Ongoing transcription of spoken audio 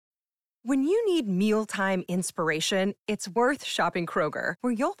When you need mealtime inspiration, it's worth shopping Kroger,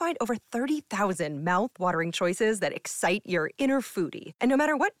 where you'll find over 30,000 mouth-watering choices that excite your inner foodie. And no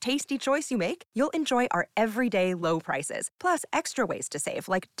matter what tasty choice you make, you'll enjoy our everyday low prices, plus extra ways to save,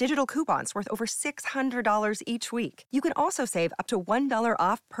 like digital coupons worth over $600 each week. You can also save up to $1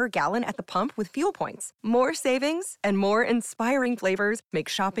 off per gallon at the pump with fuel points. More savings and more inspiring flavors make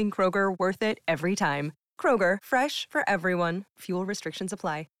shopping Kroger worth it every time. Kroger, fresh for everyone. Fuel restrictions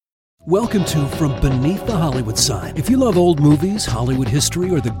apply. Welcome to From Beneath the Hollywood Sign. If you love old movies, Hollywood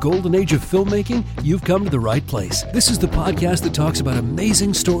history, or the golden age of filmmaking, you've come to the right place. This is the podcast that talks about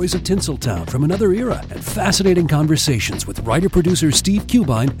amazing stories of Tinseltown from another era and fascinating conversations with writer-producer Steve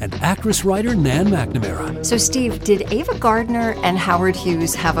Cubine and actress-writer Nan McNamara. So, Steve, did Ava Gardner and Howard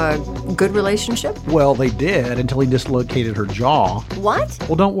Hughes have a good relationship? Well, they did until he dislocated her jaw. What?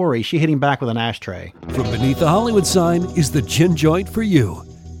 Well, don't worry. She hit him back with an ashtray. From Beneath the Hollywood Sign is the gin joint for you.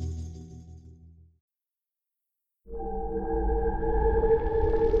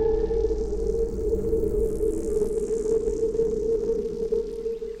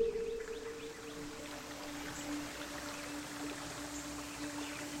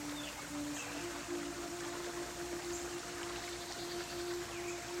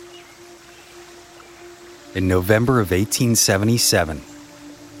 In November of 1877,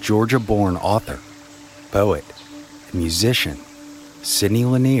 Georgia-born author, poet, and musician Sidney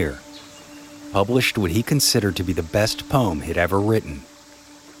Lanier published what he considered to be the best poem he'd ever written,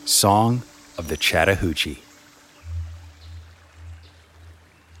 Song of the Chattahoochee.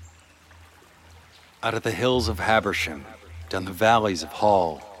 Out of the hills of Habersham, down the valleys of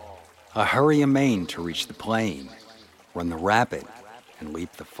Hall, I hurry amain to reach the plain, run the rapid and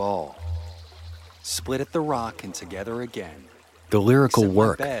leap the fall. Split at the rock and together again. The lyrical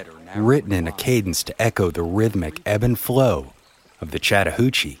work, written in a cadence to echo the rhythmic ebb and flow of the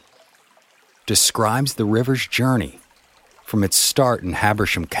Chattahoochee, describes the river's journey from its start in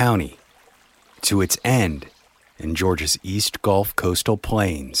Habersham County to its end in Georgia's East Gulf coastal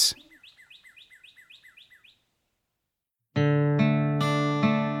plains.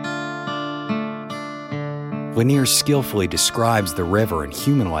 Lanier skillfully describes the river and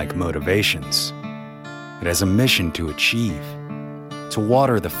human-like motivations. It has a mission to achieve, to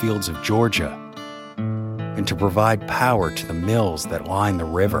water the fields of Georgia, and to provide power to the mills that line the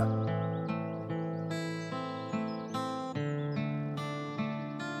river.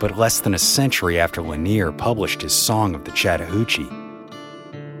 But less than a century after Lanier published his Song of the Chattahoochee,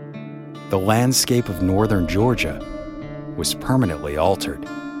 the landscape of northern Georgia was permanently altered.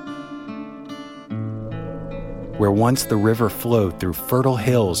 Where once the river flowed through fertile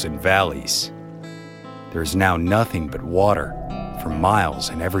hills and valleys, there is now nothing but water for miles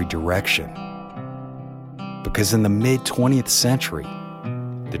in every direction. Because in the mid-20th century,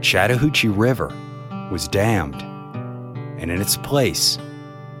 the Chattahoochee River was dammed, and in its place,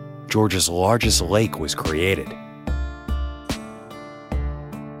 Georgia's largest lake was created.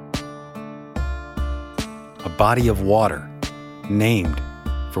 A body of water named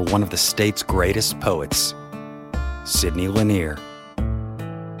for one of the state's greatest poets, Sidney Lanier.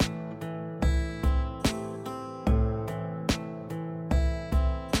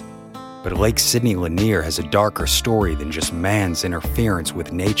 But Lake Sidney Lanier has a darker story than just man's interference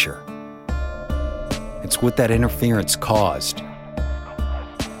with nature. It's what that interference caused.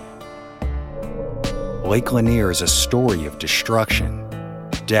 Lake Lanier is a story of destruction,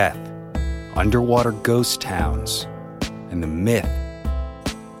 death, underwater ghost towns, and the myth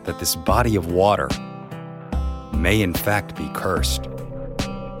that this body of water may in fact be cursed.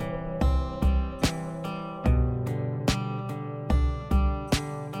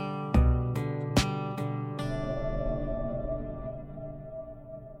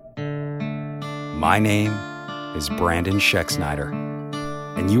 My name is Brandon Schexnayder,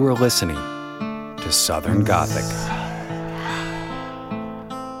 and you are listening to Southern Gothic.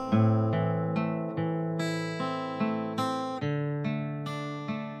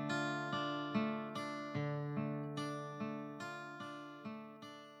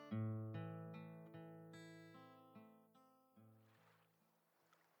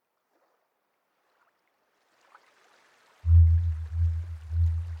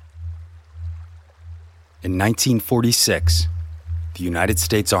 In 1946, the United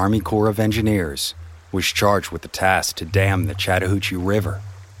States Army Corps of Engineers was charged with the task to dam the Chattahoochee River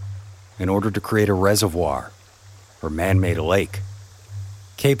in order to create a reservoir, or man-made lake,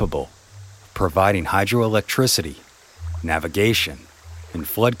 capable of providing hydroelectricity, navigation, and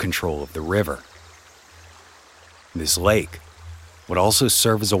flood control of the river. This lake would also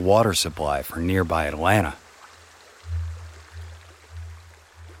serve as a water supply for nearby Atlanta.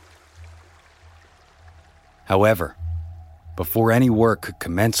 However, before any work could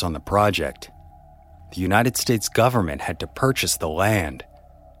commence on the project, the United States government had to purchase the land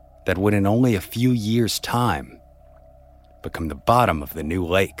that would in only a few years' time become the bottom of the new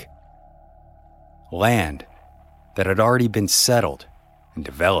lake. Land that had already been settled and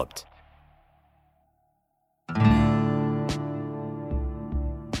developed.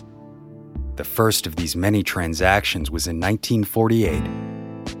 The first of these many transactions was in 1948,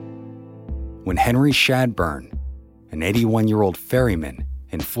 when Henry Shadburn, an 81-year-old ferryman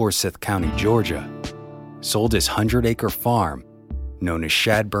in Forsyth County, Georgia, sold his 100-acre farm, known as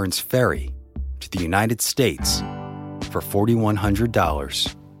Shadburn's Ferry, to the United States for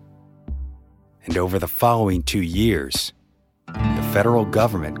 $4,100. And over the following 2 years, the federal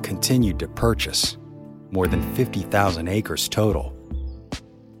government continued to purchase more than 50,000 acres total.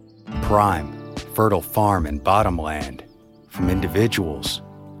 Prime, fertile farm and bottomland from individuals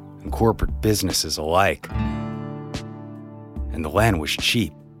and corporate businesses alike. And the land was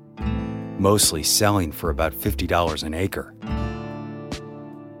cheap, mostly selling for about $50 an acre.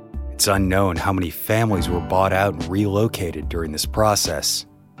 It's unknown how many families were bought out and relocated during this process,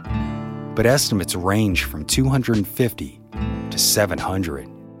 but estimates range from 250 to 700,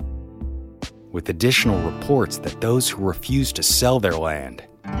 with additional reports that those who refused to sell their land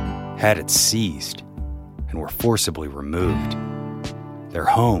had it seized and were forcibly removed, their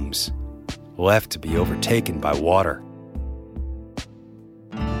homes left to be overtaken by water.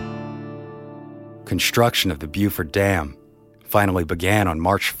 Construction of the Beaufort Dam finally began on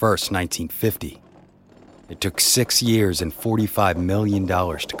March 1st, 1950. It took 6 years and $45 million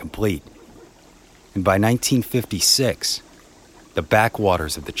to complete. And by 1956, the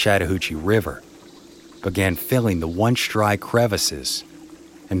backwaters of the Chattahoochee River began filling the once dry crevices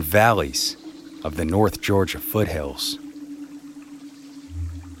and valleys of the North Georgia foothills.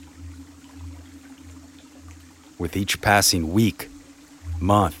 With each passing week,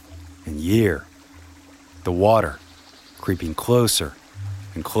 month, and year, the water creeping closer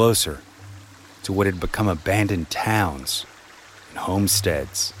and closer to what had become abandoned towns and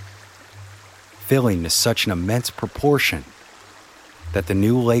homesteads, filling to such an immense proportion that the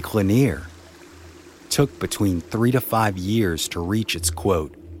new Lake Lanier took between 3 to 5 years to reach its,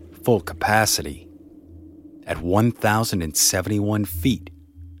 quote, full capacity at 1,071 feet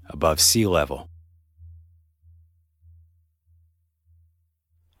above sea level.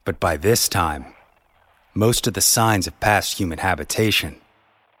 But by this time, most of the signs of past human habitation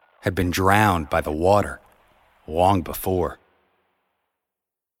had been drowned by the water long before.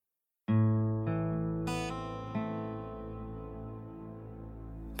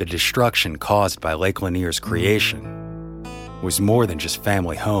 The destruction caused by Lake Lanier's creation was more than just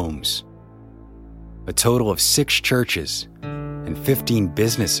family homes. A total of 6 churches and 15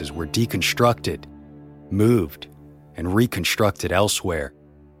 businesses were deconstructed, moved, and reconstructed elsewhere.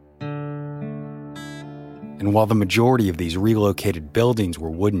 And while the majority of these relocated buildings were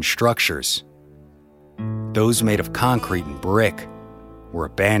wooden structures, those made of concrete and brick were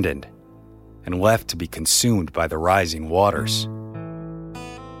abandoned and left to be consumed by the rising waters.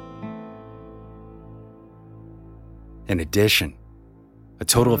 In addition, a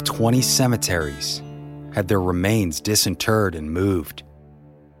total of 20 cemeteries had their remains disinterred and moved.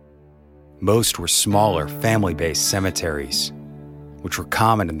 Most were smaller, family-based cemeteries, which were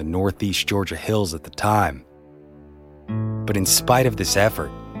common in the northeast Georgia hills at the time. But in spite of this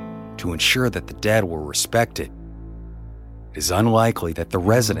effort to ensure that the dead were respected, it is unlikely that the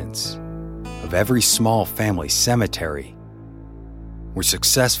residents of every small family cemetery were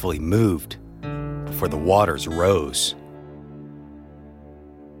successfully moved before the waters rose.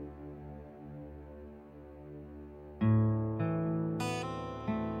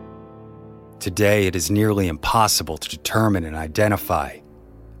 Today, it is nearly impossible to determine and identify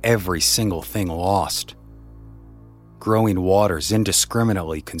every single thing lost. Growing waters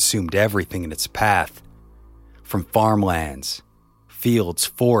indiscriminately consumed everything in its path, from farmlands, fields,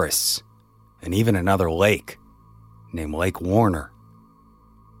 forests, and even another lake named Lake Warner.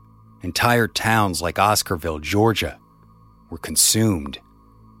 Entire towns like Oscarville, Georgia, were consumed.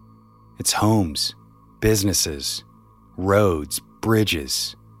 Its homes, businesses, roads,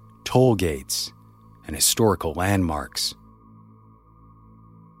 bridges, toll gates, and historical landmarks.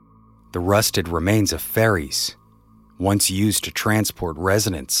 The rusted remains of ferries, once used to transport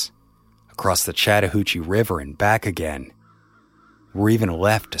residents across the Chattahoochee River and back again, were even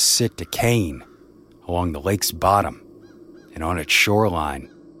left to sit decaying along the lake's bottom and on its shoreline,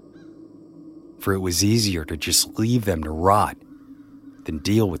 for it was easier to just leave them to rot than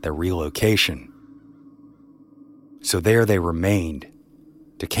deal with their relocation. So there they remained,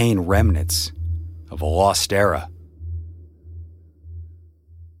 decaying remnants of a lost era.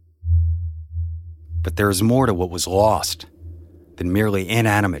 But there is more to what was lost than merely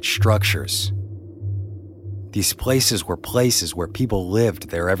inanimate structures. These places were places where people lived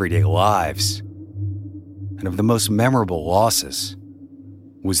their everyday lives. And of the most memorable losses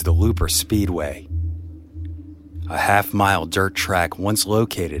was the Looper Speedway, a half-mile dirt track once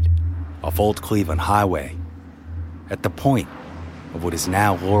located off Old Cleveland Highway at the point of what is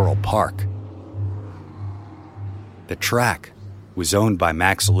now Laurel Park. The track was owned by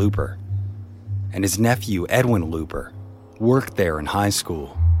Max Looper, and his nephew Edwin Looper worked there in high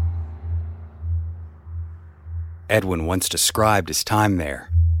school. Edwin once described his time there.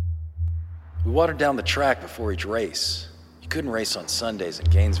 We watered down the track before each race. You couldn't race on Sundays in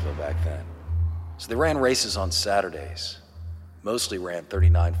Gainesville back then. So they ran races on Saturdays. Mostly ran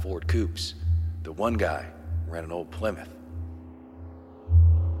 39 Ford Coupes. The one guy ran an old Plymouth.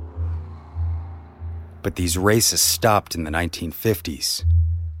 But these races stopped in the 1950s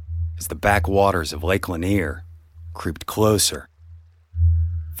as the backwaters of Lake Lanier creeped closer,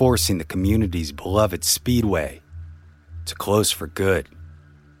 forcing the community's beloved speedway to close for good.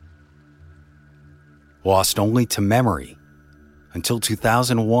 Lost only to memory until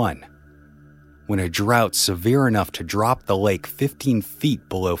 2001, when a drought severe enough to drop the lake 15 feet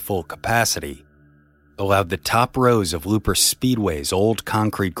below full capacity allowed the top rows of Looper Speedway's old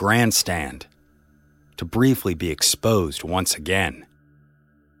concrete grandstand to briefly be exposed once again.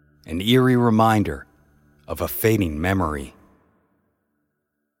 An eerie reminder of a fading memory.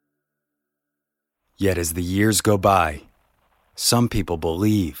 Yet as the years go by, some people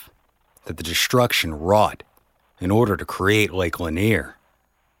believe that the destruction wrought in order to create Lake Lanier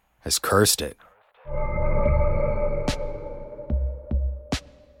has cursed it.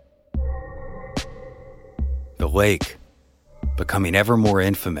 The lake becoming ever more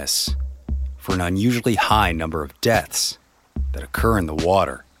infamous for an unusually high number of deaths that occur in the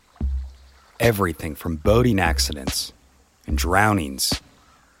water. Everything from boating accidents and drownings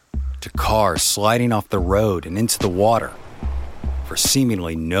to cars sliding off the road and into the water for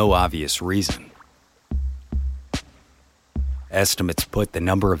seemingly no obvious reason. Estimates put the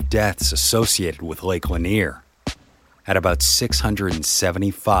number of deaths associated with Lake Lanier at about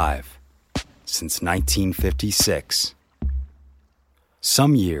 675 since 1956.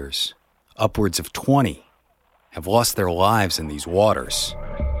 Some years, upwards of 20 have lost their lives in these waters.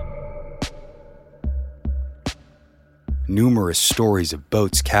 Numerous stories of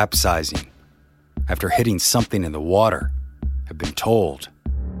boats capsizing after hitting something in the water have been told.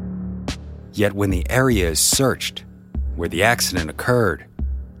 Yet when the area is searched where the accident occurred,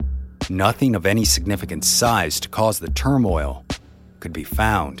 nothing of any significant size to cause the turmoil could be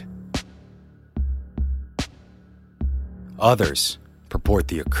found. Others purport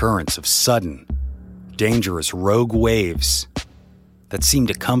the occurrence of sudden, dangerous rogue waves that seem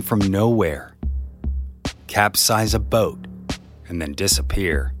to come from nowhere, capsize a boat, and then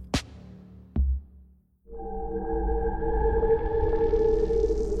disappear.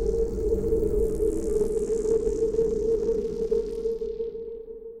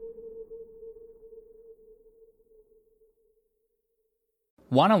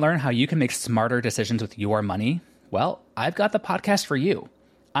 Want to learn how you can make smarter decisions with your money? Well, I've got the podcast for you.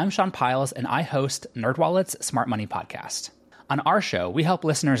 I'm Sean Piles, and I host NerdWallet's Smart Money Podcast. On our show, we help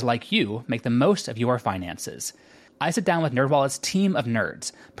listeners like you make the most of your finances. I sit down with NerdWallet's team of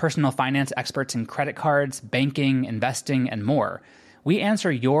nerds, personal finance experts in credit cards, banking, investing, and more. We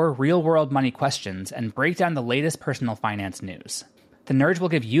answer your real-world money questions and break down the latest personal finance news. The nerds will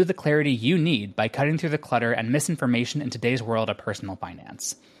give you the clarity you need by cutting through the clutter and misinformation in today's world of personal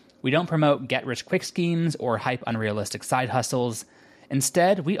finance. We don't promote get-rich-quick schemes or hype unrealistic side hustles.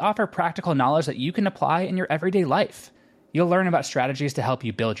 Instead, we offer practical knowledge that you can apply in your everyday life. You'll learn about strategies to help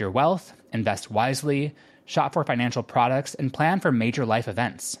you build your wealth, invest wisely, shop for financial products, and plan for major life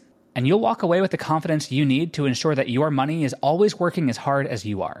events. And you'll walk away with the confidence you need to ensure that your money is always working as hard as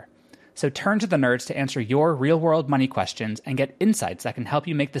you are. So turn to the nerds to answer your real-world money questions and get insights that can help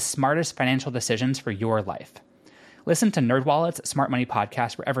you make the smartest financial decisions for your life. Listen to NerdWallet's Smart Money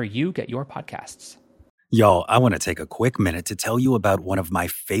Podcast wherever you get your podcasts. Y'all, I want to take a quick minute to tell you about one of my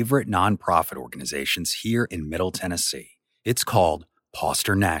favorite nonprofit organizations here in Middle Tennessee. It's called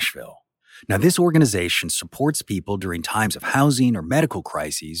Poster Nashville. Now, this organization supports people during times of housing or medical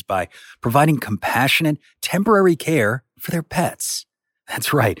crises by providing compassionate, temporary care for their pets.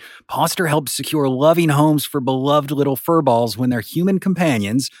 That's right. Poster helps secure loving homes for beloved little furballs when their human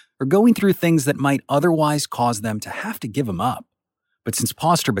companions are going through things that might otherwise cause them to have to give them up. But since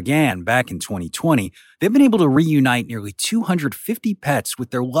Poster began back in 2020, they've been able to reunite nearly 250 pets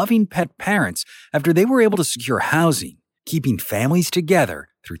with their loving pet parents after they were able to secure housing, keeping families together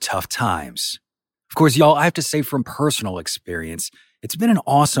through tough times. Of course, y'all, I have to say from personal experience, it's been an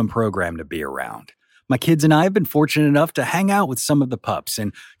awesome program to be around. My kids and I have been fortunate enough to hang out with some of the pups,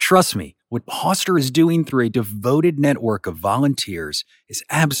 and trust me, what Poster is doing through a devoted network of volunteers is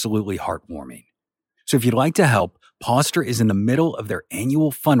absolutely heartwarming. So if you'd like to help, Poster is in the middle of their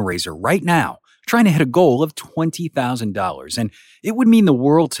annual fundraiser right now, trying to hit a goal of $20,000, and it would mean the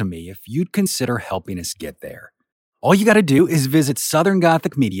world to me if you'd consider helping us get there. All you got to do is visit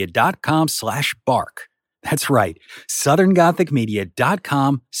southerngothicmedia.com/bark. That's right,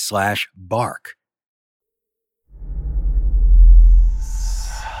 southerngothicmedia.com/bark.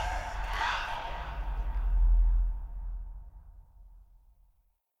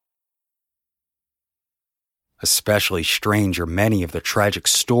 Especially strange are many of the tragic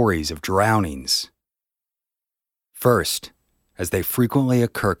stories of drownings. First, as they frequently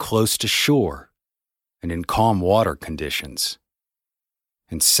occur close to shore and in calm water conditions.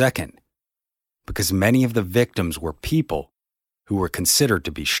 And second, because many of the victims were people who were considered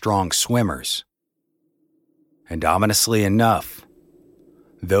to be strong swimmers. And ominously enough,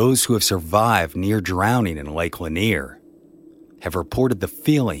 those who have survived near drowning in Lake Lanier have reported the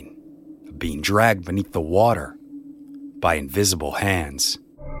feeling being dragged beneath the water by invisible hands.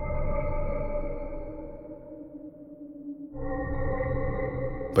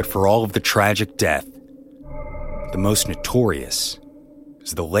 But for all of the tragic death, the most notorious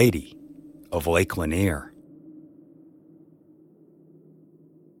is the Lady of Lake Lanier.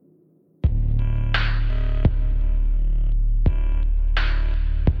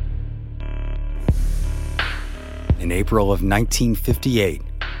 In April of 1958,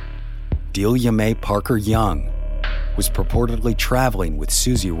 Delia Mae Parker Young was purportedly traveling with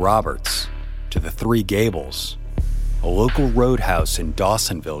Susie Roberts to the Three Gables, a local roadhouse in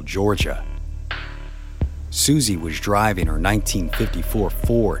Dawsonville, Georgia. Susie was driving her 1954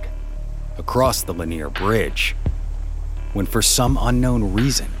 Ford across the Lanier Bridge when, for some unknown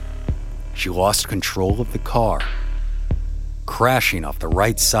reason, she lost control of the car, crashing off the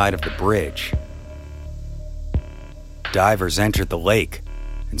right side of the bridge. Divers entered the lake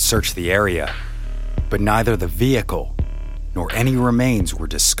and searched the area, but neither the vehicle nor any remains were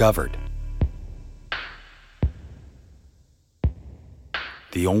discovered.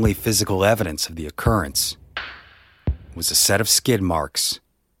 The only physical evidence of the occurrence was a set of skid marks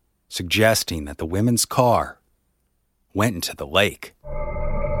suggesting that the women's car went into the lake.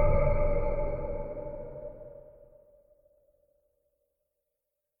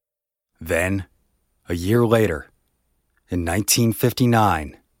 Then, a year later, in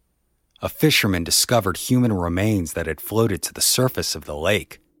 1959, a fisherman discovered human remains that had floated to the surface of the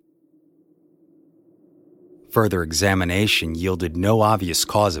lake. Further examination yielded no obvious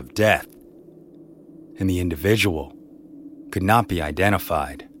cause of death, and the individual could not be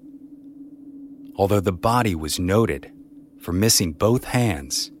identified, although the body was noted for missing both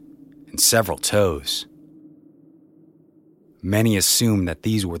hands and several toes. Many assumed that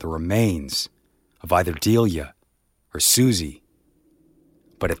these were the remains of either Delia or Susie,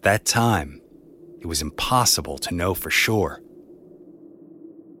 but at that time, it was impossible to know for sure.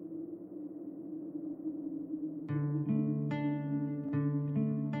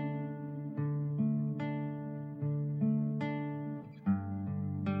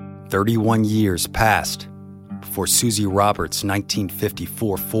 "31 years passed before Susie Roberts'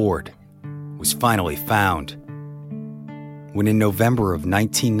 1954 Ford was finally found. When in November of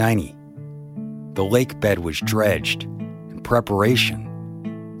 1990, the lake bed was dredged in preparation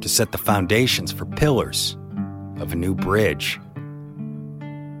to set the foundations for pillars of a new bridge.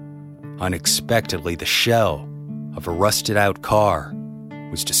 Unexpectedly, the shell of a rusted-out car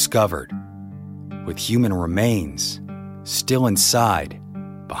was discovered, with human remains still inside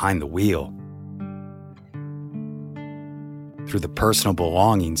behind the wheel. Through the personal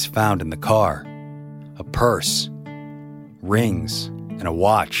belongings found in the car, a purse, rings, and a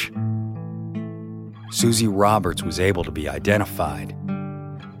watch, Susie Roberts was able to be identified.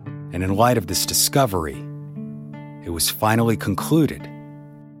 And in light of this discovery, it was finally concluded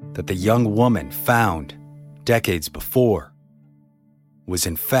that the young woman found decades before was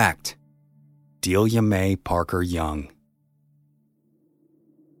in fact Delia Mae Parker Young.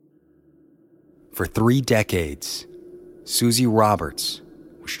 For 3 decades, Susie Roberts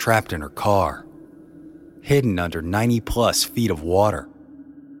was trapped in her car, hidden under 90-plus feet of water.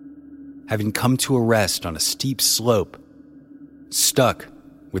 Having come to a rest on a steep slope, stuck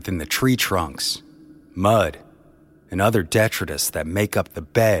within the tree trunks, mud, and other detritus that make up the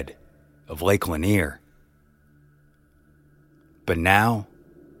bed of Lake Lanier. But now,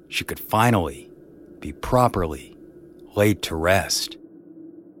 she could finally be properly laid to rest.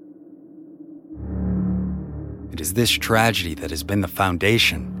 It is this tragedy that has been the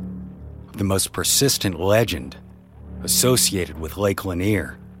foundation of the most persistent legend associated with Lake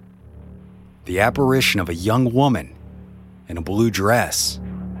Lanier. The apparition of a young woman in a blue dress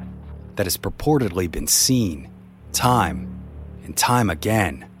that has purportedly been seen time and time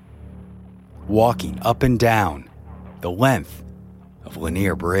again, walking up and down the length of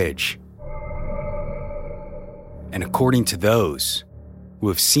Lanier Bridge. And according to those who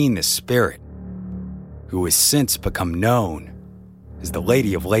have seen this spirit, who has since become known as the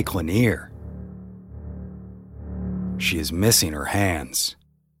Lady of Lake Lanier, she is missing her hands.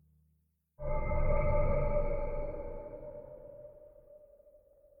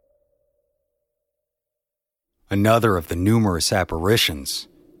 Another of the numerous apparitions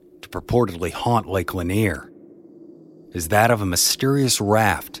to purportedly haunt Lake Lanier is that of a mysterious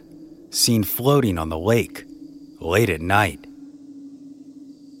raft seen floating on the lake late at night.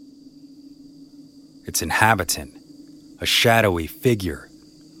 Its inhabitant, a shadowy figure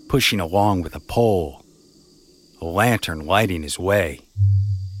pushing along with a pole, a lantern lighting his way.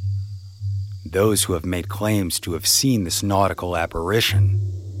 Those who have made claims to have seen this nautical apparition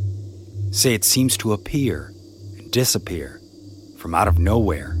say it seems to appear and disappear from out of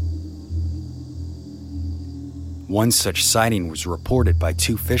nowhere. One such sighting was reported by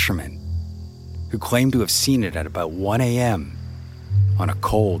two fishermen who claimed to have seen it at about 1 a.m. on a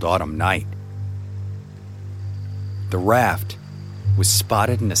cold autumn night. The raft was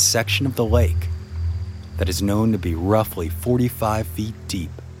spotted in a section of the lake that is known to be roughly 45 feet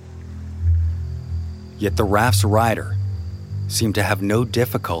deep. Yet the raft's rider seemed to have no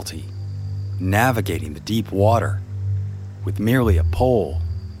difficulty navigating the deep water with merely a pole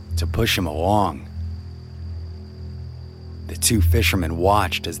to push him along. The two fishermen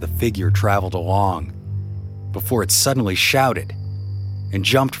watched as the figure traveled along before it suddenly shouted and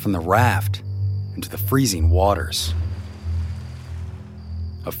jumped from the raft into the freezing waters.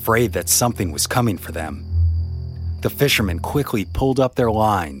 Afraid that something was coming for them, the fishermen quickly pulled up their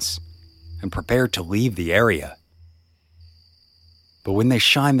lines and prepared to leave the area. But when they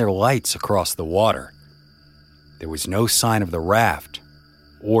shined their lights across the water, there was no sign of the raft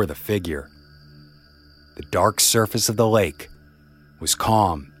or the figure. The dark surface of the lake was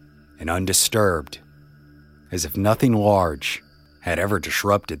calm and undisturbed, as if nothing large had ever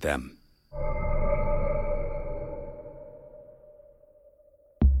disrupted them.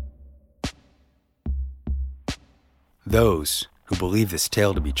 Those who believe this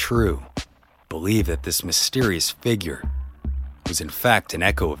tale to be true believe that this mysterious figure was in fact an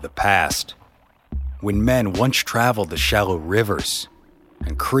echo of the past, when men once traveled the shallow rivers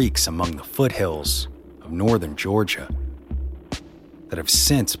and creeks among the foothills of northern Georgia that have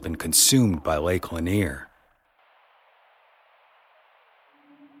since been consumed by Lake Lanier.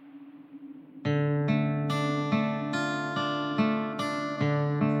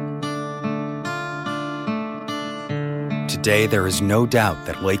 Today, there is no doubt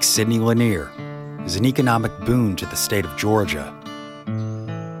that Lake Sidney Lanier is an economic boon to the state of Georgia.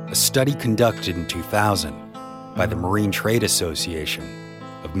 A study conducted in 2000 by the Marine Trade Association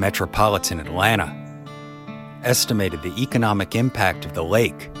of Metropolitan Atlanta estimated the economic impact of the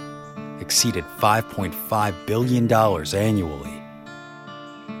lake exceeded $5.5 billion annually.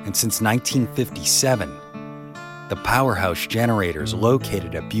 And since 1957, the powerhouse generators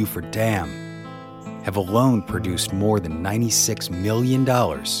located at Beaufort Dam have alone produced more than $96 million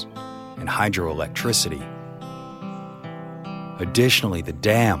in hydroelectricity. Additionally, the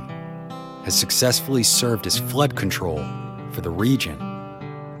dam has successfully served as flood control for the region.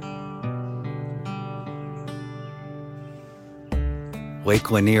 Lake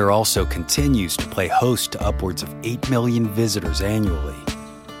Lanier also continues to play host to upwards of 8 million visitors annually,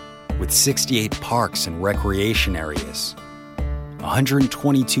 with 68 parks and recreation areas,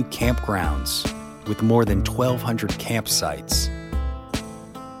 122 campgrounds with more than 1,200 campsites,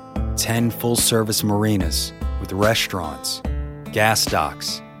 10 full-service marinas with restaurants, gas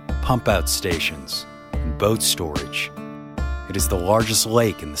docks, pump-out stations, and boat storage. It is the largest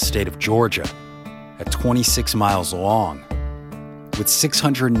lake in the state of Georgia at 26 miles long, with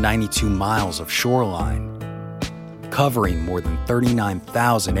 692 miles of shoreline, covering more than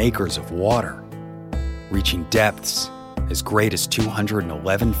 39,000 acres of water, reaching depths as great as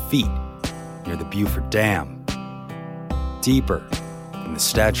 211 feet near the Beaufort Dam, deeper than the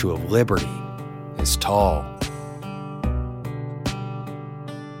Statue of Liberty is tall.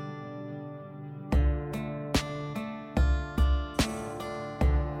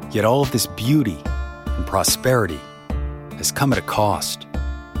 Yet all of this beauty and prosperity has come at a cost.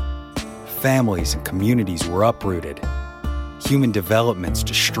 Families and communities were uprooted, human developments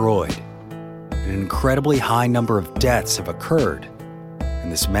destroyed, and an incredibly high number of deaths have occurred in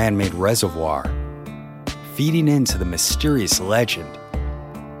this man-made reservoir, feeding into the mysterious legend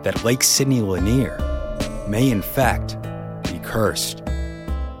that Lake Sidney Lanier may in fact be cursed.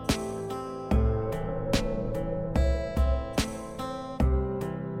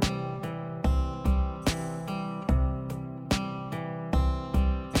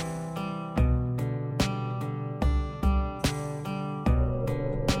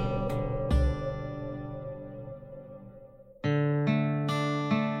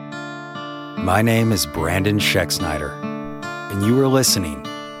 My name is Brandon Schexnayder, and you are listening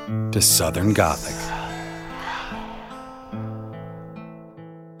to Southern Gothic.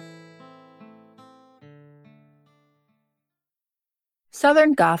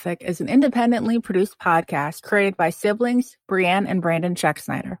 Southern Gothic is an independently produced podcast created by siblings Brianne and Brandon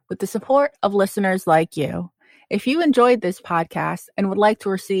Schexnayder with the support of listeners like you. If you enjoyed this podcast and would like to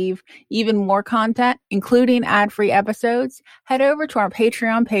receive even more content, including ad-free episodes, head over to our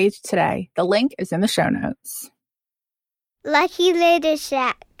Patreon page today. The link is in the show notes. Lucky Little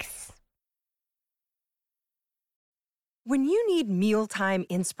Shacks. When you need mealtime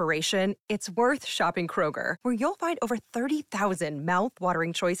inspiration, it's worth shopping Kroger, where you'll find over 30,000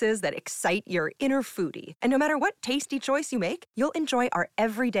 mouth-watering choices that excite your inner foodie. And no matter what tasty choice you make, you'll enjoy our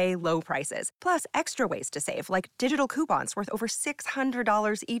everyday low prices, plus extra ways to save, like digital coupons worth over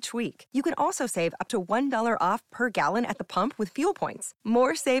 $600 each week. You can also save up to $1 off per gallon at the pump with fuel points.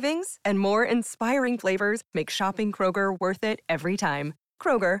 More savings and more inspiring flavors make shopping Kroger worth it every time.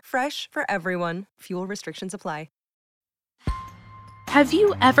 Kroger, fresh for everyone. Fuel restrictions apply. Have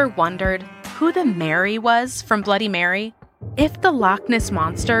you ever wondered who the Mary was from Bloody Mary? If the Loch Ness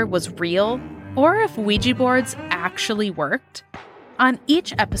Monster was real, or if Ouija boards actually worked? On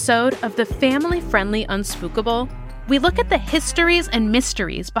each episode of the family-friendly Unspookable, we look at the histories and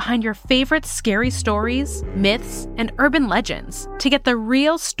mysteries behind your favorite scary stories, myths, and urban legends to get the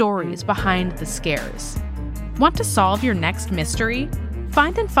real stories behind the scares. Want to solve your next mystery?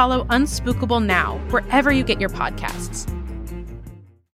 Find and follow Unspookable now wherever you get your podcasts.